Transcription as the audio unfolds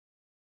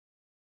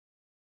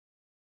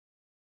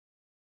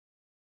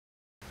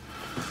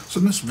So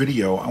in this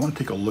video, I want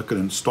to take a look at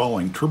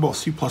installing Turbo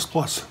C++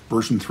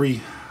 version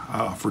 3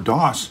 for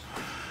DOS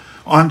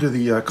onto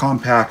the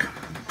Compaq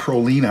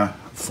Prolina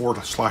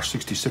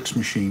 4/66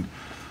 machine.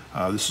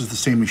 This is the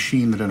same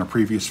machine that in a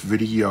previous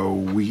video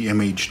we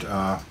imaged,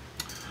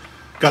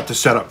 got the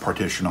setup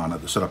partition on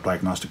it, the setup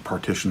diagnostic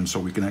partition, so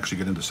we can actually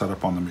get into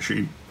setup on the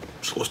machine.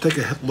 So let's take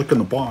a look in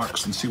the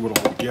box and see what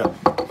all we get.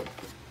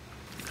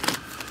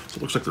 So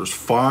it looks like there's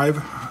 5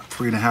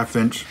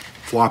 3.5-inch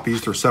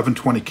floppies. They're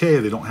 720K.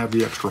 They don't have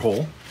the extra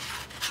hole.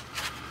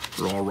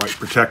 They're all right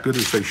protected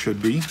as they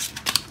should be.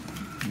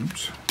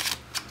 Oops.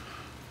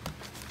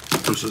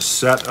 There's a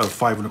set of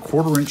 5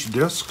 1/4-inch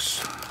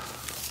discs.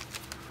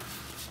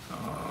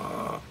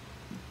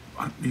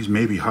 These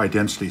may be high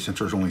density since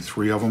there's only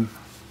 3 of them.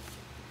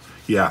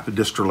 Yeah, the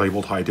discs are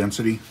labeled high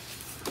density.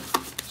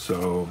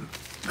 So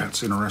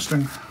that's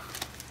interesting.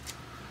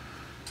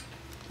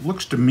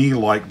 Looks to me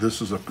like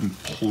this is a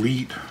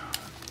complete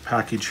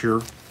package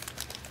here.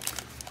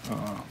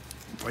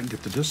 If I can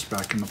get the discs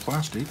back in the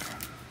plastic,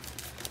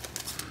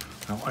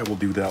 well, I will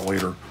do that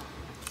later.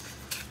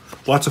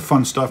 Lots of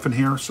fun stuff in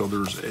here. So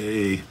there's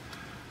a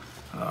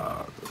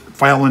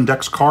file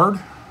index card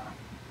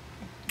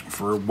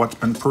for what's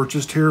been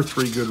purchased here.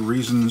 3 good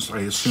reasons, I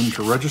assume,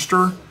 to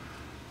register.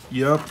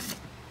 Yep.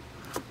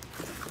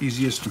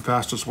 Easiest and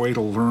fastest way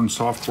to learn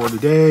software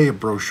today. A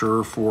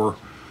brochure for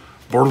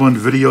Borderland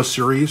video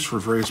series for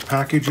various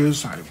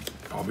packages. I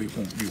probably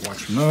won't be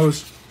watching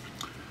those.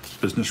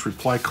 Business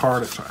reply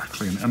card. It's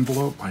actually an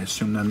envelope. I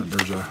assume then that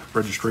there's a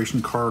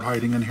registration card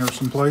hiding in here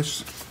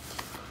someplace.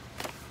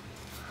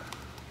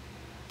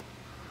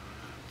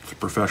 It's a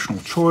professional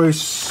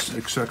choice,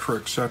 etc.,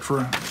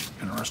 etc.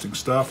 Interesting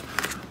stuff.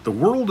 The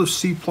world of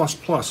C++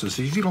 is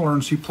easy to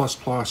learn C++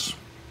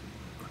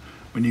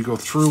 when you go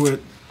through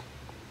it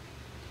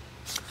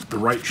the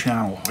right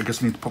channel. I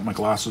guess I need to put my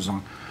glasses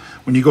on.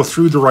 When you go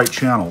through the right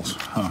channels.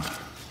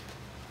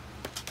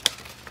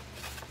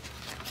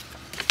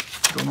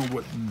 Don't know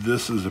what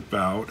this is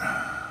about.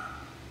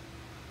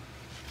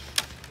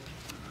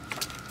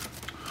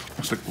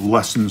 Looks like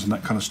lessons and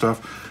that kind of stuff.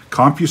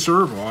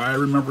 CompuServe. Oh, I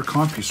remember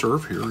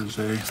CompuServe. Here is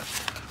a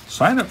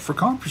sign up for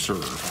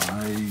CompuServe.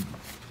 I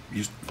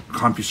used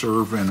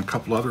CompuServe and a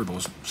couple other of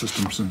those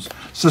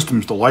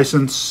systems to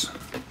license.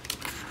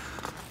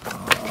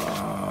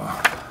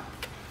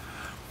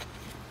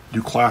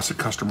 Do classic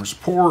customer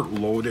support,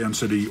 low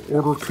density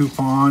order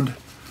coupon,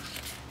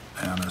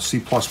 and a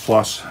C++.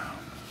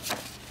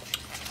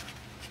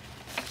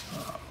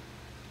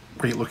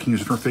 Great looking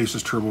user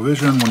interfaces, Turbo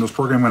Vision, Windows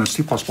programming, and a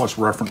C++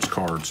 reference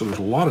card. So there's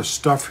a lot of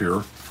stuff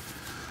here.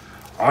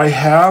 I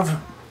have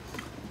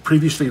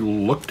previously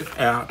looked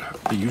at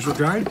the user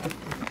guide.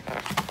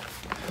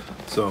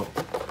 So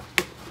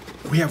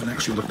we haven't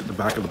actually looked at the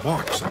back of the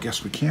box. I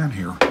guess we can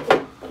here.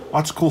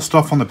 Lots of cool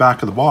stuff on the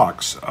back of the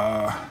box.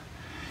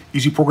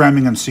 Easy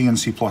programming in C and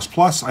C++.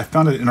 I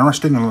found it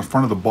interesting on the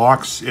front of the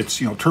box. It's,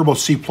 Turbo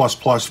C++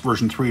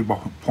 version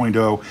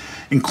 3.0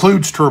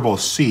 includes Turbo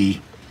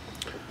C.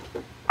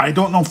 I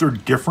don't know if they're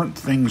different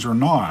things or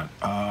not.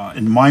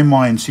 In my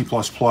mind, C++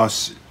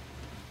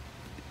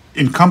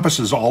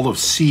 encompasses all of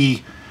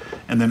C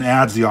and then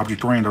adds the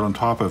object-oriented on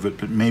top of it,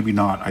 but maybe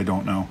not. I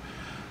don't know.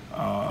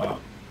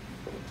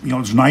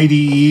 It's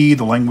 90E,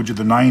 the language of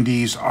the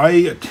 90s. I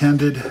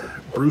attended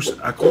Bruce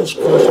Eccles'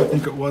 course, I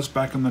think it was,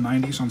 back in the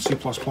 90s on C++.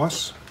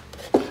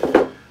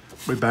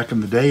 Way back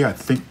in the day, I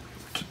think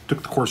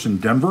took the course in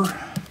Denver.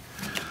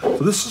 So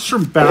this is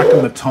from back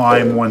in the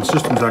time when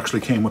systems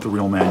actually came with a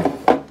real manual.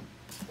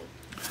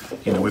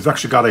 We've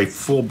actually got a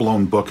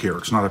full-blown book here.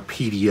 It's not a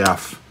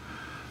PDF.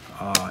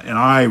 And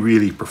I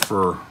really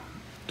prefer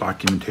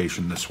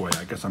documentation this way.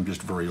 I guess I'm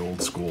just very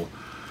old school.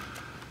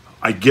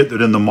 I get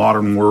that in the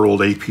modern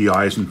world,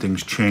 APIs and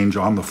things change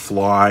on the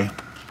fly.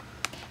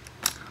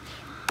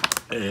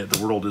 The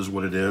world is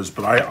what it is,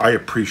 but I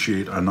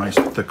appreciate a nice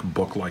thick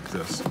book like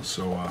this.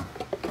 So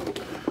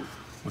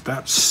with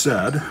that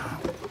said,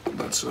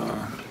 let's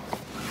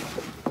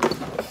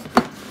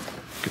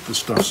get this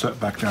stuff set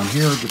back down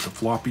here, get the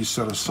floppy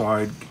set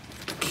aside,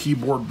 get the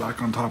keyboard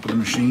back on top of the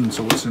machine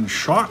so it's in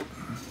shot.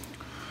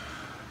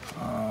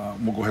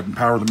 We'll go ahead and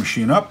power the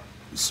machine up.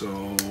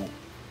 So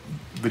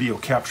video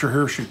capture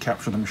here should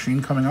capture the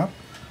machine coming up.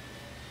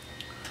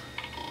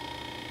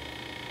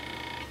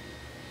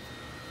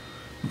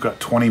 We've got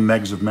 20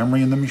 megs of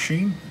memory in the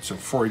machine. It's a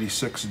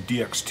 486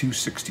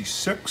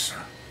 DX266.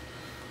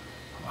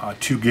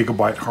 2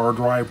 gigabyte hard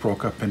drive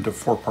broke up into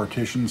 4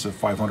 partitions of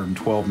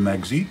 512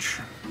 megs each.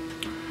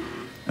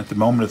 At the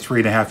moment, a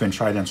 3.5-inch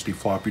high density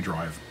floppy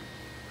drive.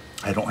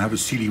 I don't have a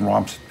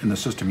CD-ROM in the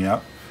system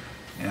yet,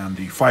 and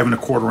the 5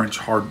 1/4-inch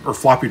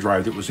floppy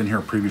drive that was in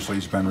here previously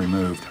has been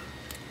removed.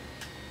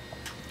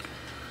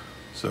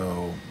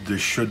 So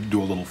this should do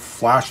a little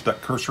flash,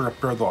 that cursor up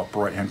there, the upper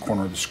right-hand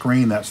corner of the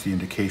screen. That's the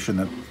indication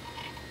that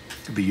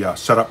the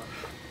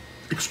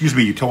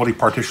utility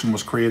partition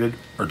was created,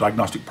 or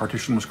diagnostic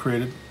partition was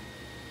created.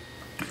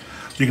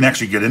 So you can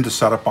actually get into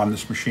setup on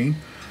this machine.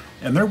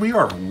 And there we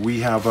are.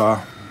 We have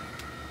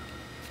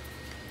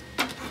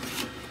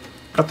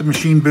Got the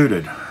machine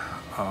booted.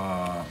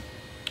 I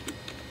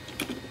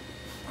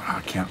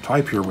can't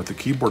type here with the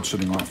keyboard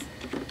sitting off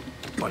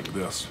like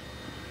this.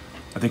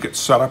 I think it's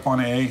set up on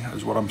A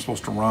is what I'm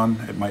supposed to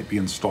run. It might be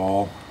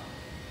install.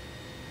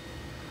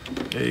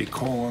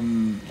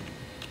 A:"install.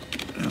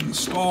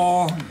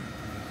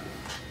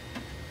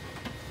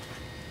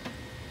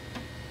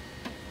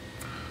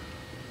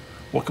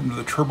 Welcome to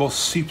the Turbo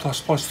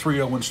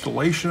C++30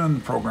 installation.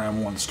 The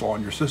program will install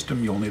on your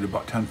system. You'll need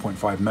about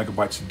 10.5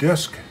 megabytes of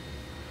disk.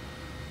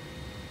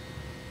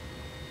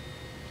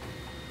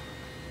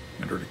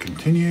 Enter to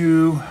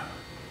continue.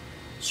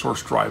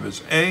 Source drive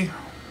is A.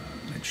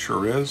 It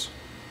sure is.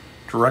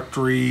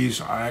 Directories,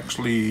 I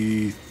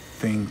actually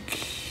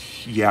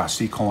think, yeah,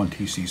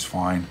 C:"TC is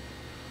fine.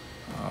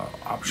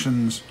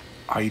 Options,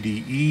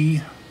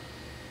 IDE.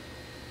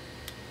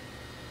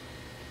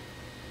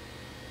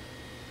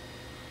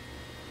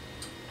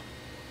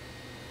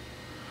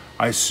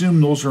 I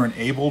assume those are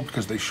enabled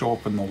because they show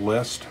up in the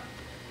list.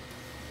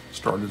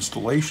 Start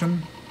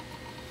installation.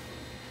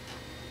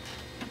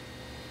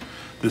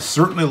 This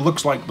certainly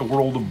looks like the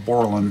world of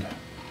Borland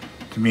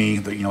to me.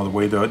 The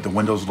way the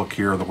windows look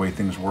here, the way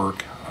things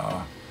work.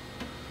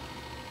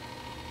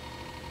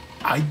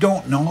 I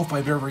don't know if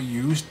I've ever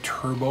used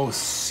Turbo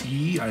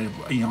C. I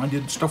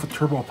did stuff with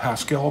Turbo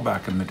Pascal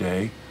back in the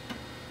day.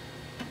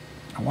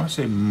 I want to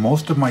say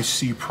most of my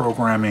C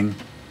programming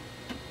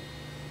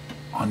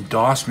on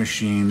DOS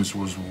machines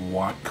was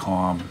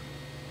Watcom.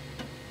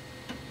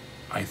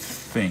 I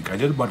think I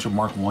did a bunch of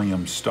Mark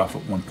Williams stuff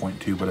at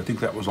 1.2, but I think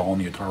that was all in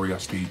the Atari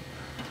ST.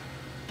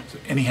 So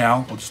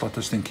anyhow, we'll just let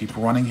this thing keep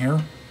running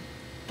here.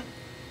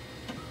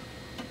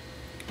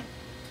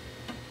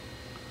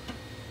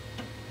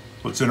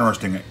 What's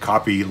interesting, it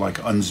copied like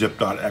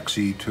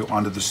unzip.exe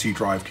onto the C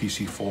drive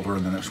TC folder,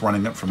 and then it's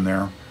running it from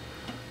there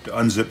to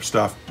unzip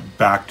stuff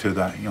back to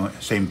that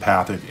same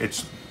path.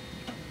 It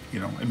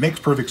makes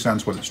perfect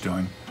sense what it's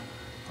doing.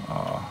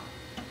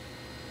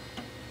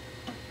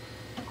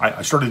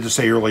 I started to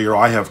say earlier,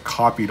 I have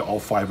copied all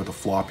 5 of the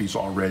floppies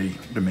already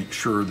to make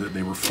sure that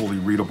they were fully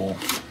readable.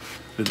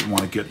 I didn't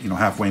want to get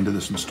halfway into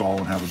this install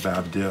and have a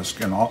bad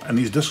disk, and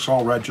these disks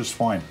all read just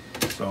fine.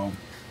 So.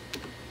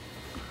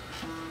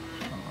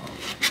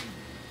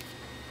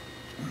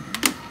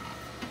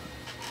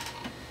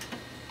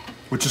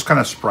 Which is kind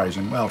of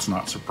surprising. Well, it's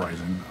not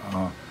surprising.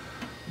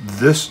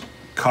 This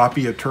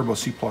copy of Turbo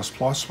C++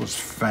 was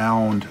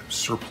found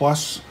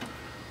surplus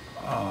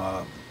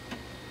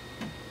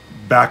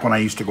back when I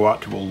used to go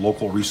out to a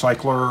local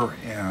recycler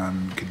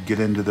and could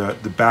get into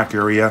the back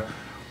area.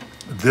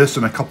 This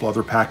and a couple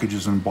other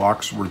packages in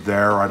box were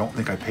there. I don't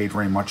think I paid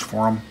very much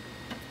for them.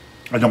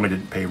 I know I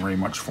didn't pay very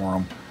much for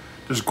them.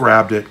 Just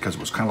grabbed it because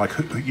it was kind of like,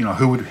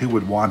 who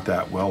would want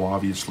that? Well,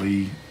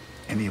 obviously,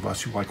 any of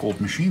us who like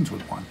old machines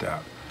would want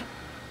that.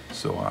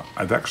 So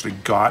I've actually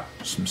got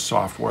some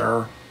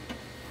software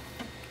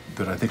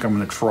that I think I'm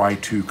going to try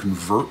to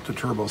convert to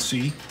Turbo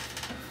C.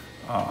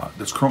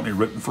 That's currently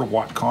written for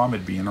Watcom.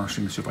 It'd be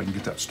interesting to see if I can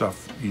get that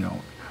stuff,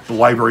 the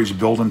libraries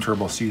built in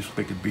Turbo C so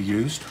they could be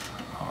used.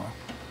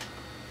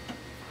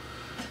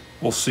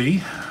 We'll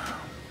see.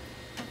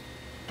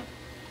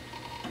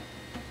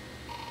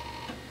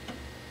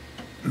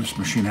 This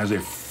machine has a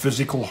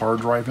physical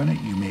hard drive in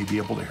it. You may be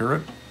able to hear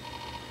it.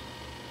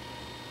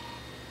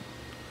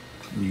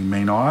 You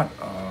may not.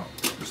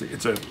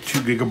 It's a 2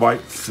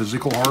 gigabyte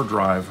physical hard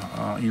drive.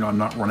 I'm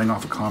not running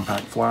off a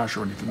compact flash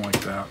or anything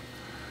like that.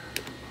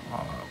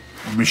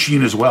 The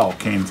machine as well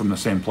came from the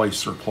same place,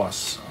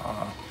 surplus.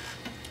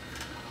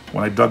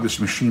 When I dug this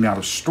machine out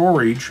of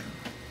storage,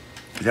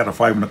 it had a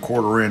 5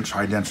 1/4 inch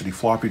high density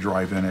floppy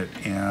drive in it,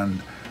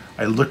 and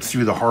I looked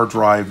through the hard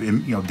drive,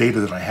 data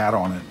that I had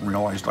on it, and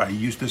realized I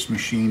used this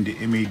machine to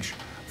image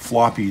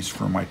floppies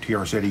for my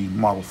TRS-80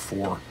 Model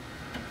 4.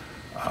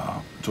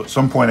 So at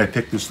some point I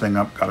picked this thing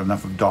up, got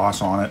enough of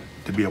DOS on it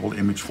to be able to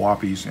image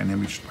floppies and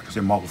image, like I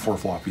say, Model 4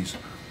 floppies,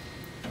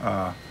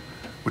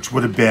 which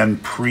would have been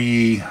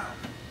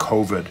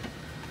pre-COVID,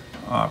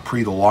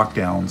 pre the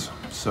lockdowns.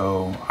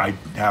 So I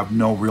have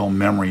no real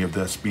memory of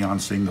this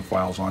beyond seeing the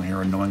files on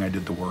here and knowing I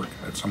did the work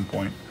at some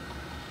point.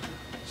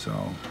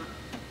 So,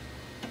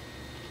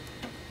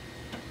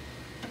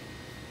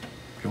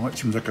 it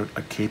seems like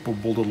a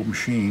capable little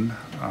machine.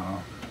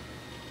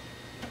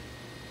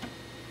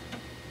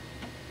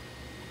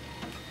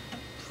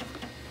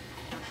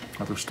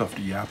 Other stuff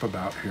to yap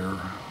about here.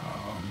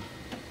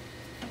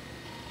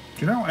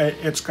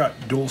 It's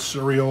got dual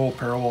serial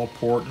parallel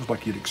port, just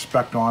like you'd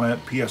expect on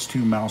it.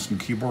 PS2 mouse and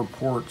keyboard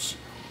ports.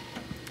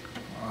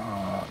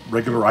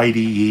 Regular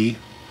IDE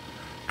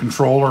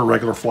controller,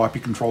 regular floppy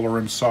controller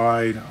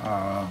inside.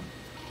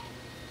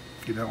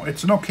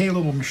 It's an okay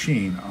little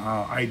machine.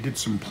 I did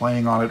some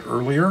playing on it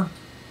earlier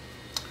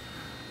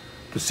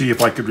to see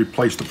if I could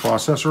replace the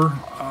processor.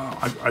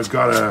 I've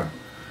got a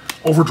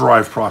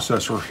overdrive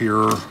processor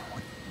here.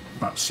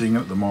 Not seeing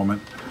it at the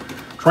moment.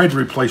 Tried to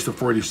replace the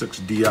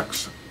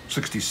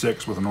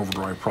 486DX66 with an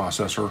overdrive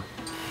processor.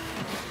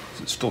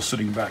 It's still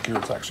sitting back here.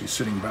 It's actually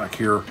sitting back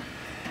here.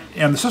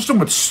 And the system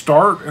would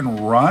start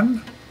and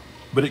run,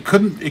 but it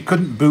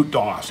couldn't boot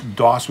DOS.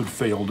 DOS would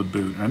fail to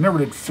boot, and I never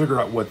did figure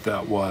out what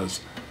that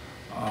was.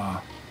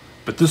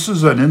 But this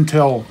is an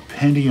Intel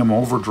Pentium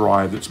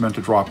overdrive that's meant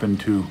to drop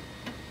into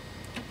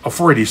a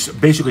 480,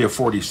 basically a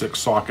 486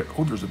 socket.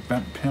 Oh, there's a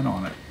bent pin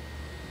on it.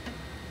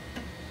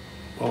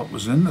 Well, it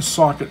was in the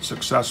socket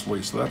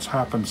successfully, so that's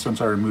happened since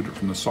I removed it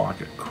from the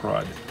socket.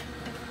 Crud.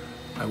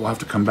 I will have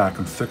to come back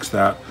and fix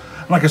that.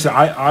 Like I said,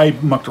 I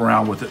mucked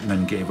around with it and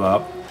then gave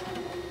up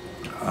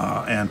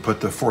and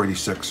put the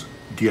 486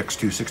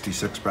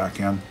 DX266 back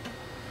in.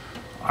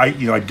 I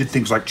did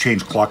things like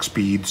change clock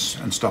speeds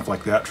and stuff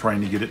like that, trying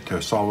to get it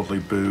to solidly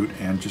boot,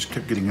 and just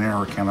kept getting an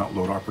error, cannot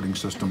load operating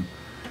system.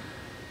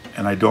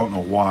 And I don't know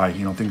why.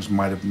 Things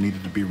might have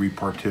needed to be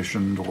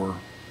repartitioned, or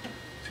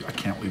see, I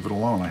can't leave it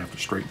alone. I have to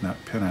straighten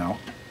that pin out.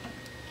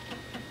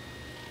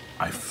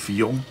 I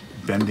feel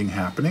bending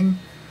happening,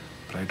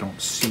 but I don't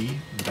see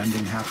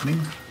bending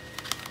happening.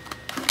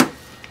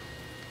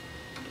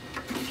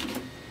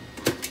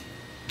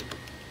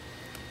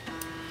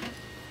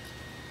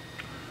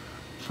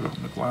 Put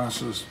on the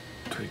glasses,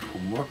 take a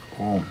look.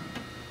 Oh,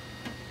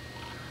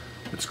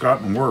 it's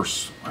gotten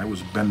worse. I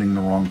was bending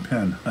the wrong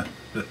pin.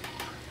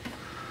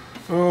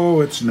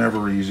 Oh, it's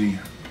never easy.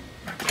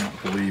 I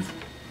can't believe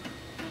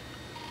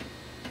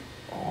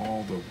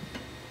all the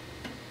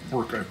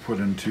work I put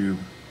into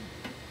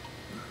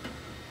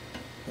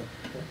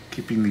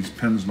keeping these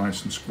pins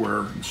nice and square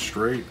and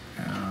straight.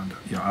 And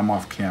yeah, I'm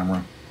off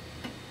camera,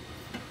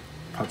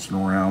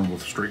 putzing around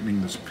with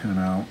straightening this pin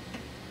out.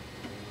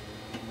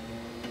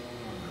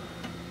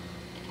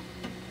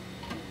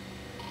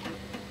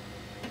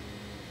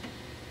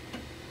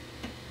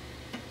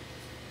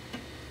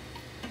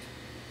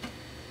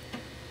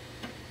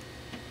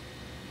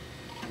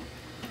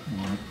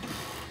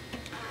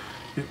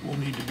 It will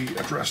need to be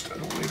addressed at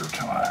a later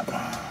time.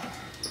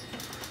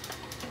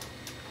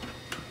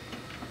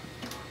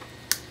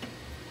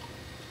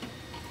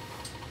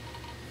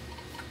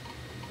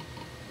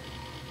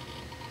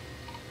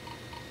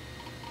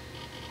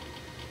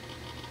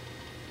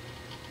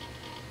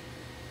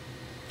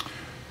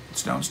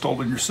 It's now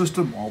installed in your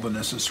system. All the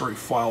necessary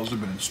files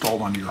have been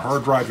installed onto your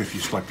hard drive. If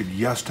you selected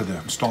yes to the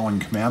installing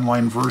command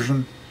line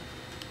version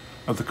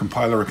of the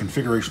compiler, a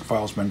configuration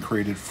file has been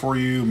created for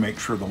you. Make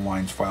sure the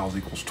lines files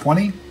equals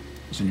 20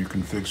 is in your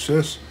config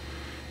sys,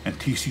 and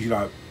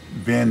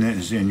tc.bin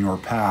is in your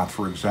path,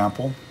 for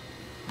example.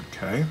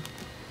 Okay.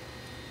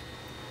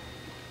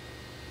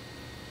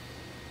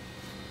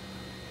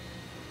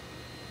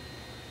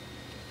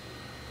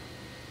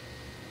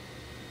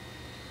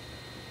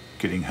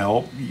 Getting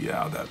help?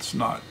 Yeah, that's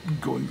not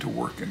going to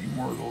work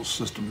anymore. Those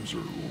systems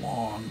are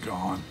long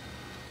gone.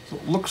 So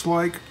it looks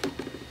like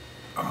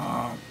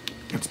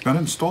it's been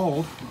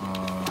installed.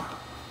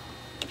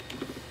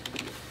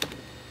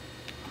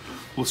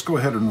 Let's go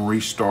ahead and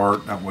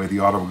restart. That way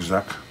the auto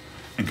exec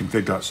and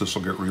config.sys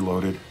will get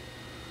reloaded.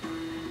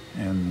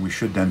 And we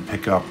should then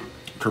pick up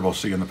Turbo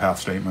C in the path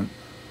statement.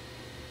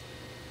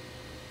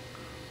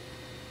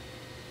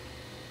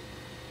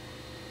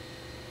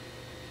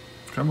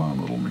 Come on,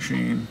 little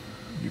machine.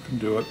 You can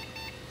do it.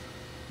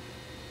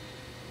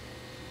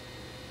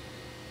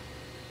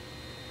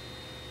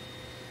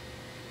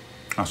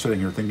 I was sitting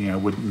here thinking I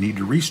wouldn't need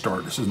to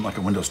restart. This isn't like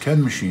a Windows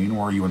 10 machine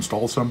where you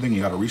install something,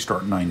 you got to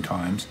restart 9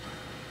 times.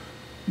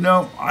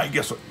 No, I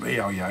guess,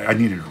 yeah, I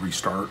needed to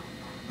restart.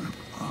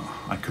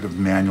 I could have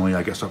manually,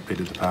 I guess,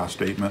 updated the path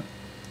statement.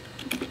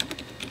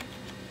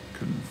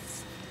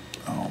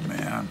 Oh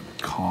man,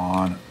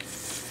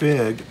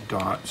 config.sys.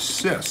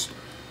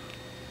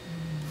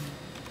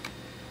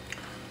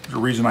 There's a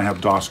reason I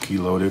have DOS key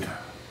loaded.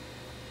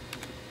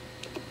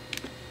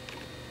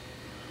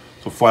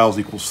 So files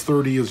equals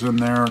 30 is in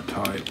there.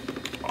 Type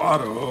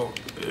auto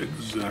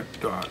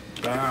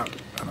exec.bat,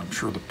 and I'm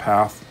sure the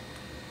path.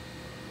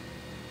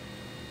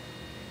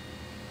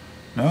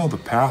 No, the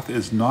path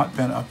has not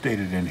been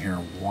updated in here.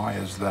 Why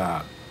is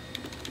that?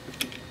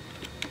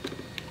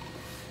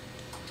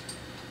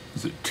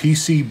 Is it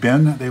TC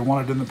bin they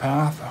wanted in the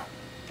path?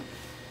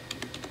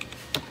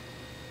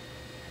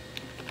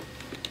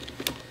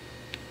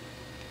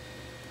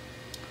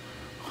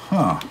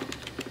 Huh.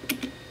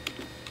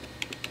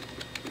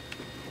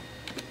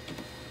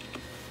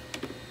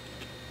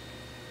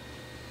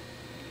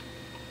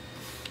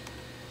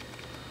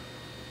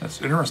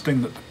 That's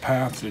interesting that the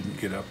path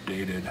didn't get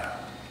updated.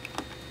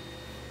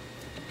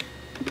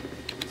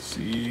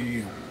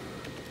 C,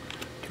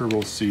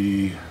 Turbo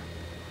C,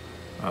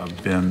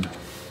 bin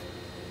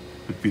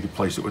would be the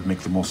place that would make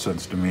the most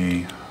sense to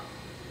me.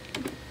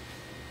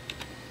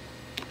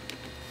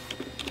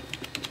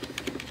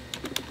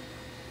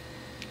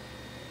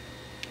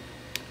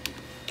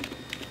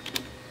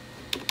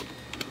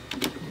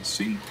 Let's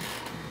see.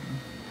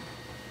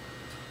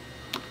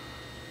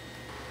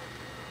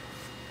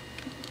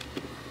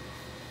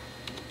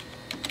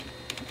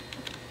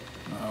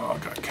 Oh,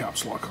 I've got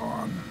caps lock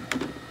on.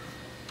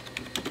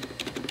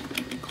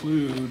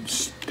 Include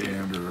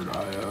standard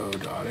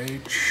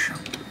io.h.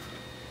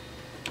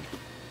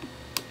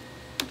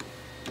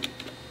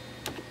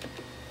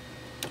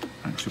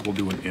 Actually, think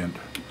we'll do an int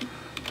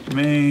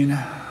main.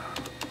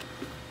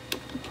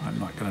 I'm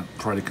not going to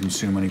try to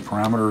consume any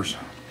parameters.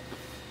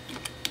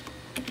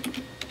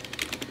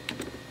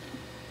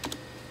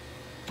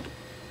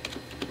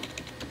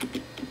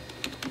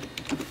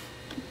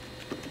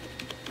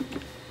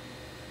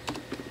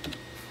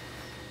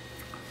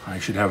 I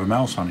should have a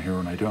mouse on here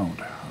and I don't.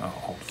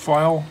 Alt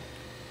file,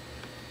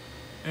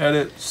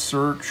 edit,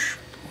 search,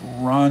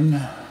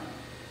 run,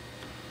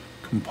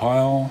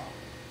 compile.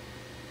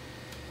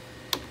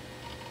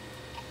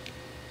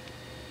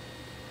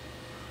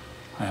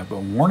 I have a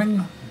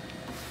warning.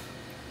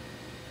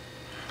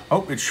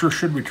 Oh, it sure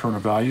should return a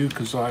value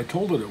because I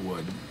told it it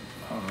would.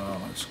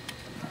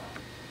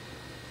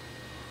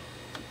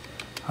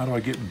 How do I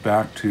get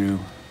back to...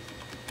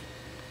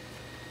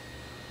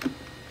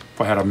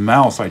 If I had a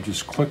mouse, I'd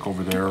just click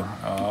over there.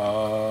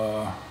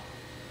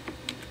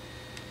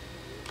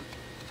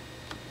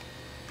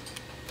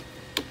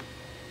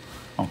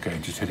 Okay,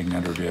 just hitting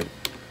enter did.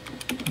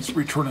 Let's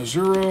return a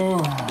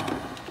 0.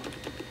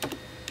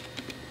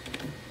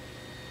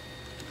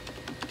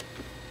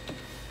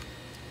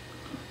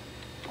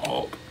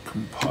 Alt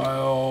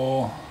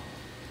compile.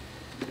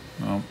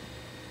 No.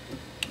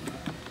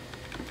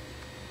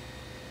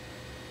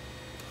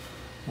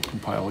 We'll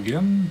compile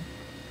again.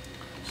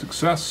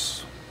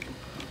 Success.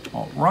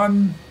 Alt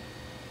run.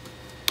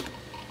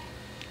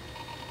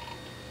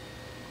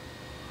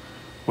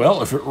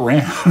 Well, if it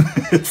ran,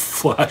 it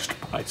flashed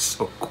by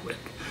so quick.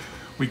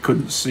 We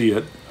couldn't see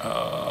it.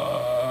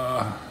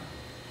 I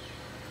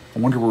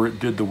wonder where it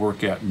did the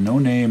work at. No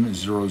name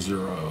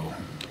 00.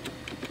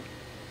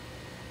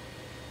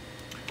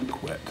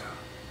 Quit.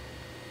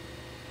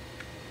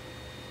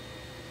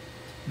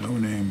 No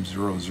name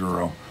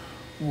 00.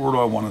 Where do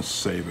I want to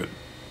save it?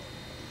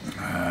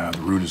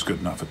 The root is good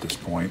enough at this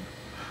point.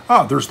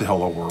 Ah, there's the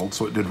hello world,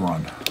 so it did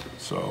run.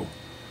 So,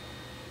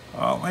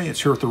 hey,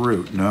 it's here at the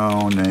root.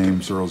 No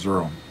name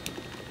 00.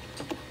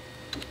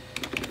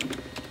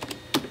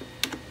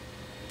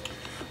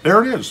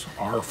 There it is.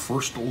 Our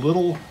first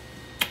little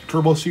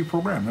Turbo C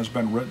program has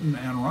been written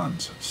and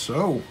runs.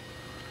 So,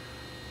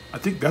 I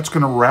think that's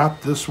going to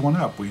wrap this one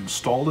up. We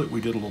installed it. We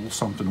did a little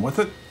something with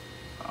it.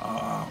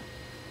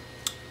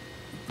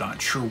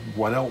 Not sure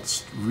what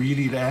else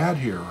really to add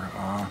here.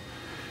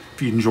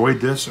 If you enjoyed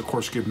this, of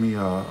course, give me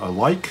a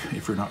like.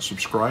 If you're not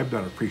subscribed,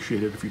 I'd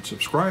appreciate it if you'd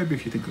subscribe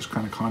if you think this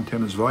kind of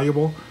content is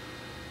valuable.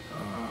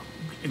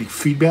 Any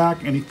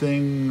feedback,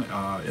 anything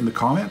in the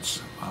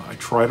comments. I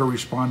try to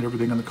respond to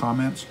everything in the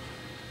comments.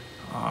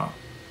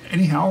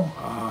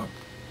 Anyhow,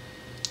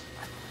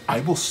 I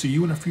will see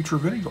you in a future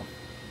video.